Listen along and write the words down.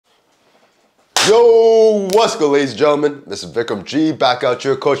Yo, what's good, ladies and gentlemen? This is Vikram G, back out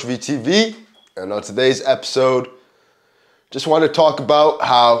your Coach VTV. And on today's episode, just want to talk about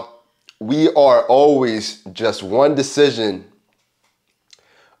how we are always just one decision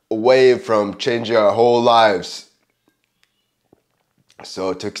away from changing our whole lives.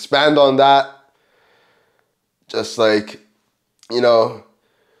 So to expand on that, just like,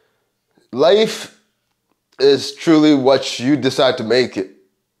 life is truly what you decide to make it.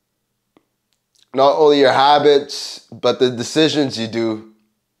 Not only your habits, but the decisions you do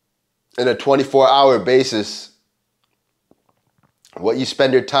in a 24-hour basis. What you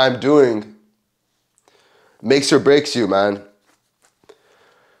spend your time doing makes or breaks you, man.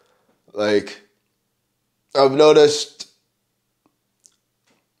 Like, I've noticed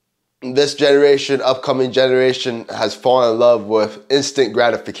this generation, upcoming generation, has fallen in love with instant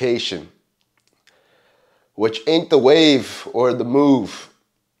gratification, which ain't the wave or the move.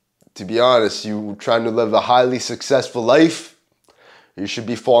 To be honest, you trying to live a highly successful life, you should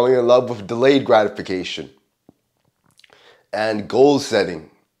be falling in love with delayed gratification and goal setting,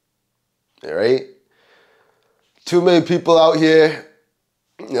 all right? Too many people out here,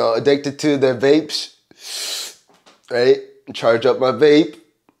 addicted to their vapes, right? Charge up my vape,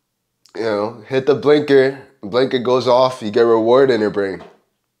 hit the blinker goes off, you get a reward in your brain.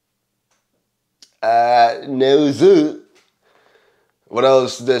 No zoo. What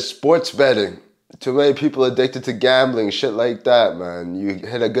else? There's sports betting. Too many people addicted to gambling, shit like that, man. You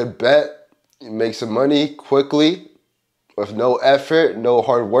hit a good bet, you make some money quickly, with no effort, no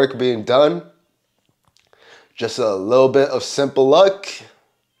hard work being done. Just a little bit of simple luck.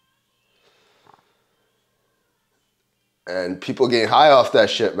 And people getting high off that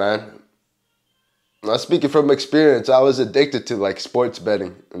shit, man. Now, speaking from experience, I was addicted to sports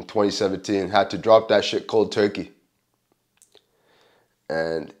betting in 2017. Had to drop that shit cold turkey.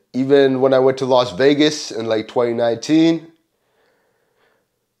 And even when I went to Las Vegas in 2019,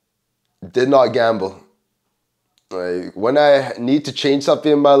 did not gamble. When I need to change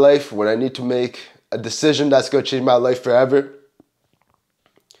something in my life, when I need to make a decision that's going to change my life forever,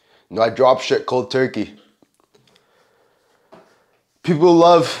 I drop shit cold turkey. People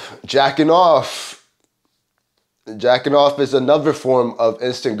love jacking off. Jacking off is another form of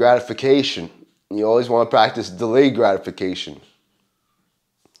instant gratification. You always want to practice delayed gratification.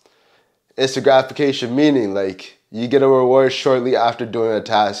 Instant gratification meaning you get a reward shortly after doing a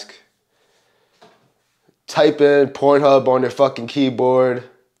task. Type in Pornhub on your fucking keyboard.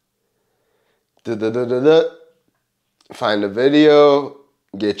 Find a video,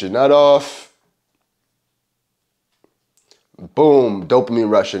 get your nut off. Boom, dopamine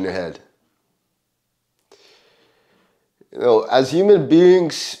rush in your head. As human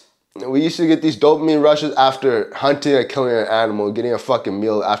beings, we used to get these dopamine rushes after hunting or killing an animal, getting a fucking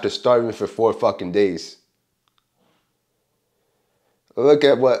meal after starving for 4 fucking days. Look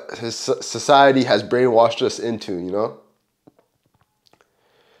at what society has brainwashed us into,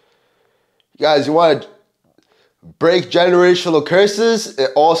 Guys, you want to break generational curses?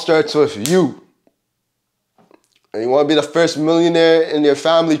 It all starts with you. And you want to be the first millionaire in your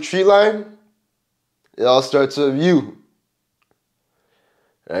family tree line? It all starts with you.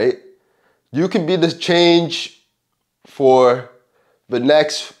 Right? You can be the change for the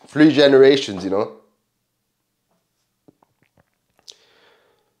next 3 generations,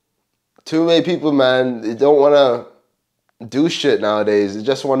 Too many people, man, they don't want to do shit nowadays. They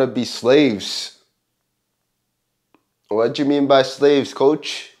just want to be slaves. What do you mean by slaves,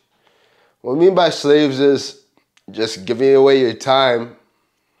 coach? What I mean by slaves is just giving away your time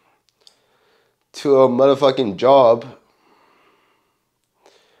to a motherfucking job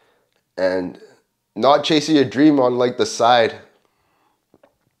and not chasing your dream on the side.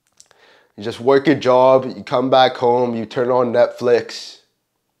 You just work your job, you come back home, you turn on Netflix.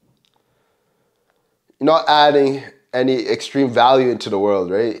 You're not adding any extreme value into the world,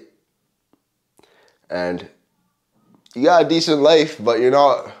 right? And you got a decent life, but you're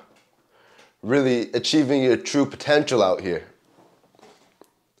not really achieving your true potential out here,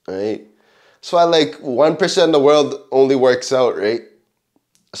 right? That's why 1% of the world only works out, right?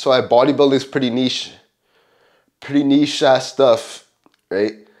 That's why bodybuilding is pretty niche ass stuff,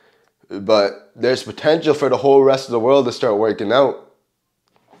 right? But there's potential for the whole rest of the world to start working out.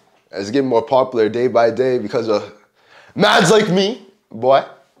 It's getting more popular day by day because of mads like me, boy.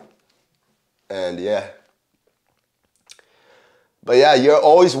 And yeah. But yeah, you're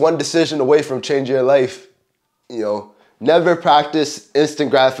always one decision away from changing your life. Never practice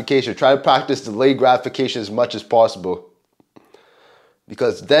instant gratification. Try to practice delayed gratification as much as possible.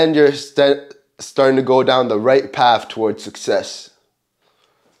 Because then you're starting to go down the right path towards success.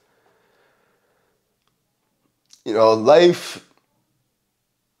 You know, life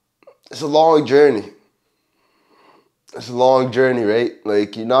is a long journey. It's a long journey, right?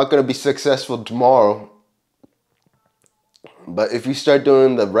 Like, you're not going to be successful tomorrow. But if you start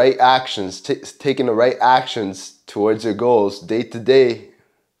doing the right actions, taking the right actions towards your goals day to day,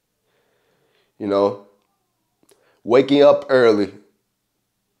 you know, waking up early,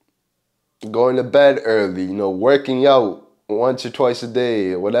 going to bed early, you know, working out once or twice a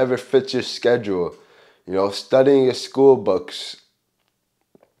day, whatever fits your schedule, you know, studying your school books,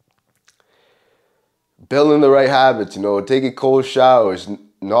 building the right habits, you know, taking cold showers,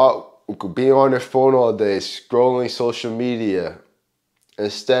 not being on your phone all day, scrolling social media,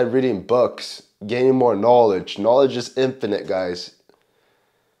 instead reading books, gaining more knowledge. Knowledge is infinite, guys.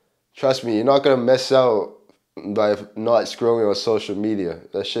 Trust me, you're not going to miss out by not scrolling on social media.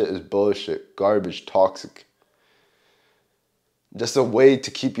 That shit is bullshit, garbage, toxic. Just a way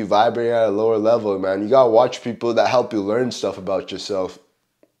to keep you vibrating at a lower level, man. You gotta watch people that help you learn stuff about yourself.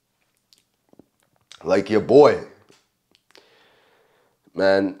 Like your boy.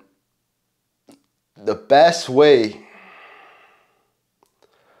 Man, the best way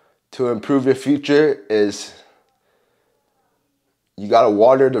to improve your future is you gotta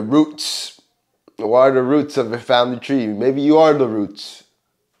water the roots. Water the roots of your family tree. Maybe you are the roots.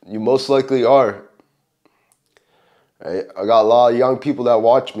 You most likely are. Right? I got a lot of young people that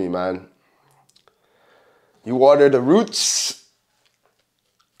watch me, man. You water the roots,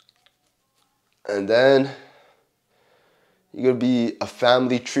 and then you're gonna be a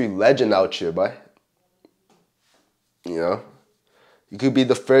family tree legend out here, boy. You know? You could be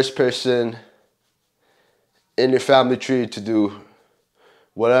the first person in your family tree to do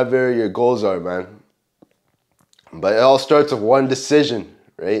whatever your goals are, man. But it all starts with one decision,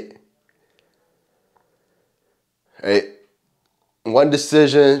 right? Right? One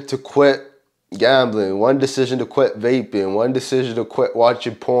decision to quit gambling, one decision to quit vaping, one decision to quit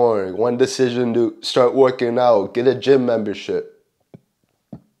watching porn, one decision to start working out, get a gym membership.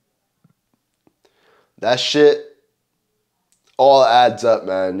 That shit all adds up,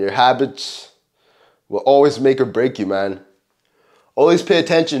 man. Your habits will always make or break you, man. Always pay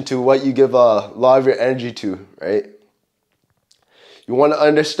attention to what you give a lot of your energy to, right? You want to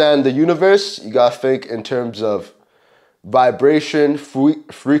understand the universe, you gotta think in terms of vibration,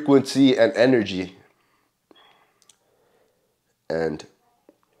 frequency, and energy. And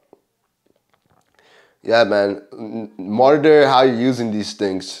yeah, man, monitor how you're using these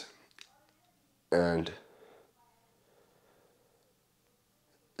things. And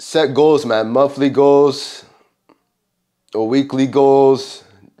set goals, man. Monthly goals, or weekly goals,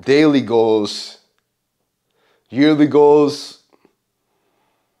 daily goals, yearly goals.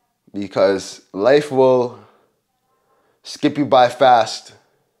 Because life will skip you by fast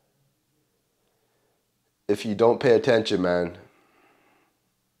if you don't pay attention, man.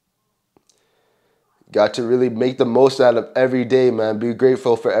 Got to really make the most out of every day, man. Be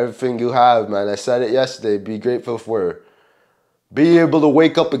grateful for everything you have, man. I said it yesterday. Be grateful for being able to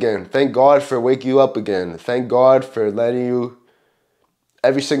wake up again. Thank God for waking you up again. Thank God for letting you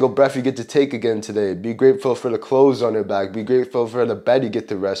every single breath you get to take again today. Be grateful for the clothes on your back. Be grateful for the bed you get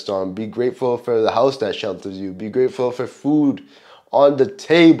to rest on. Be grateful for the house that shelters you. Be grateful for food on the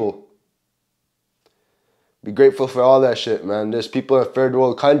table. Be grateful for all that shit, man. There's people in third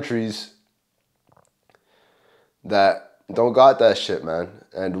world countries that don't got that shit, man.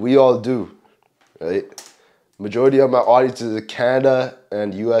 And we all do, right? Majority of my audience is in Canada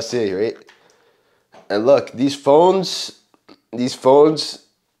and USA, right? And look, these phones,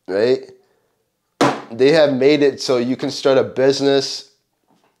 right? They have made it so you can start a business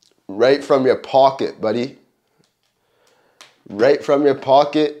right from your pocket, buddy. Right from your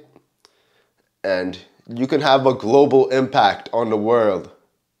pocket, and you can have a global impact on the world.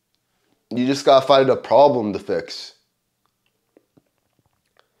 You just gotta find a problem to fix.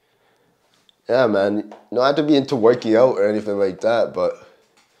 Yeah, man. You don't have to be into working out or anything like that, but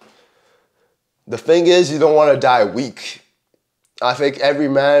the thing is, you don't want to die weak. I think every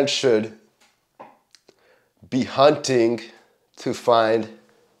man should be hunting to find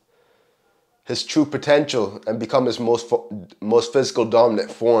his true potential and become his most physical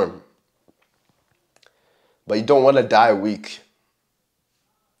dominant form. But you don't want to die weak.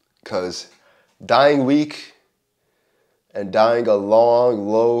 Because dying weak and dying a long,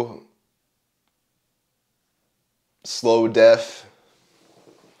 low, slow death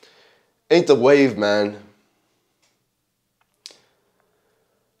ain't the wave, man.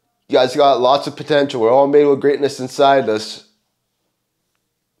 You guys got lots of potential. We're all made with greatness inside us.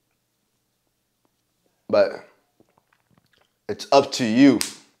 But it's up to you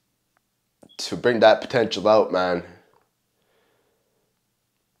to bring that potential out, man.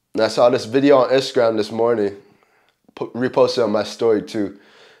 And I saw this video on Instagram this morning, reposted on my story too.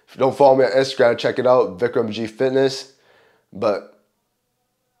 If you don't follow me on Instagram, check it out, Vikram G Fitness. But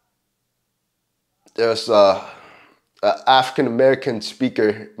there's an African-American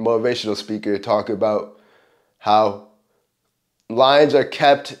speaker, motivational speaker, talking about how lions are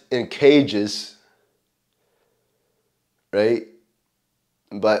kept in cages, right?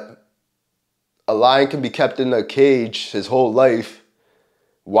 But a lion can be kept in a cage his whole life.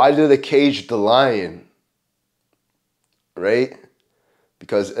 Why do they cage the lion? Right?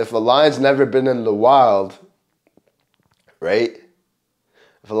 Because if a lion's never been in the wild, right?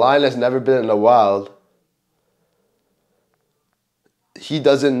 If a lion has never been in the wild, he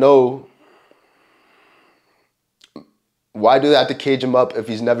doesn't know. Why do they have to cage him up if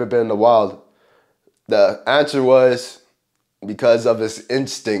he's never been in the wild? The answer was because of his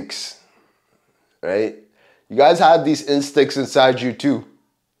instincts, right? You guys have these instincts inside you too.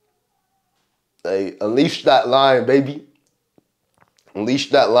 Like, unleash that lion, baby.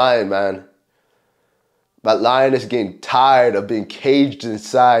 Unleash that lion, man. That lion is getting tired of being caged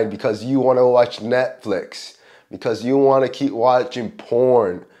inside because you want to watch Netflix, because you want to keep watching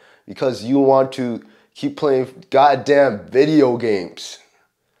porn, because you want to keep playing goddamn video games.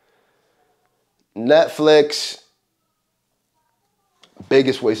 Netflix,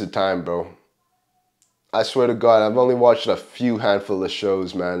 biggest waste of time, bro. I swear to God, I've only watched a few handful of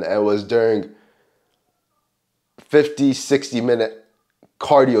shows, man. And it was during 50, 60-minute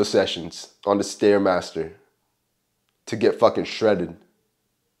cardio sessions on the Stairmaster to get fucking shredded.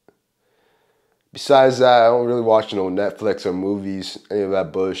 Besides that, I don't really watch no Netflix or movies, any of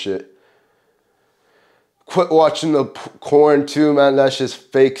that bullshit. Quit watching the porn too, man. That's just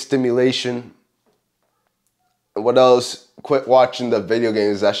fake stimulation. And what else? Quit watching the video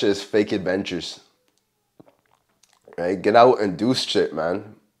games. That shit is fake adventures. Right? Get out and do shit,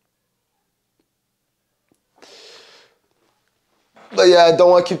 man. But yeah, I don't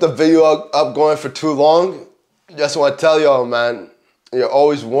want to keep the video up going for too long. Just want to tell y'all, man, you're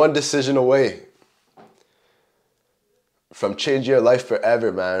always one decision away from changing your life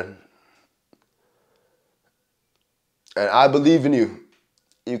forever, man. And I believe in you.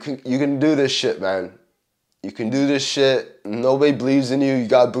 You can do this shit, man. You can do this shit. Nobody believes in you. You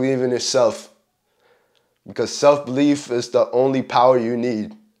gotta believe in yourself. Because self-belief is the only power you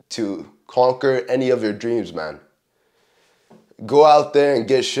need to conquer any of your dreams, man. Go out there and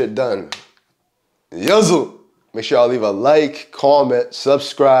get shit done. Yuzzle! Make sure y'all leave a like, comment,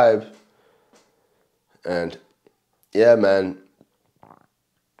 subscribe. And yeah, man.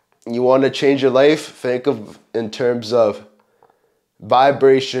 You want to change your life? Think of in terms of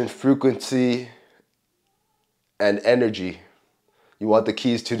vibration, frequency, and energy. You want the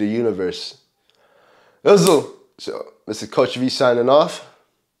keys to the universe. Yuzzle! So, this is Coach V signing off.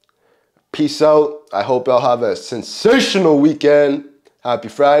 Peace out. I hope y'all have a sensational weekend. Happy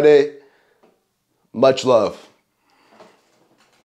Friday. Much love.